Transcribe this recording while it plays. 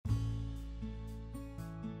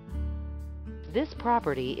This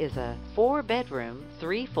property is a 4-bedroom,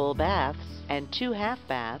 3 full baths, and 2 half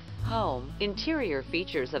baths home. Interior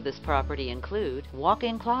features of this property include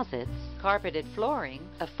walk-in closets, carpeted flooring,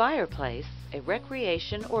 a fireplace, a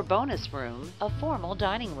recreation or bonus room, a formal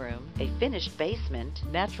dining room, a finished basement,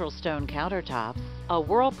 natural stone countertops, a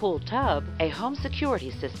whirlpool tub, a home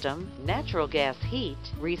security system, natural gas heat,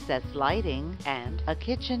 recessed lighting, and a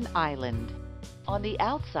kitchen island. On the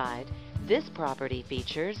outside, this property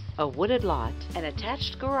features a wooded lot, an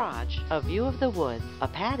attached garage, a view of the woods, a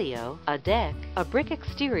patio, a deck, a brick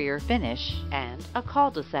exterior finish, and a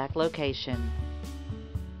cul-de-sac location.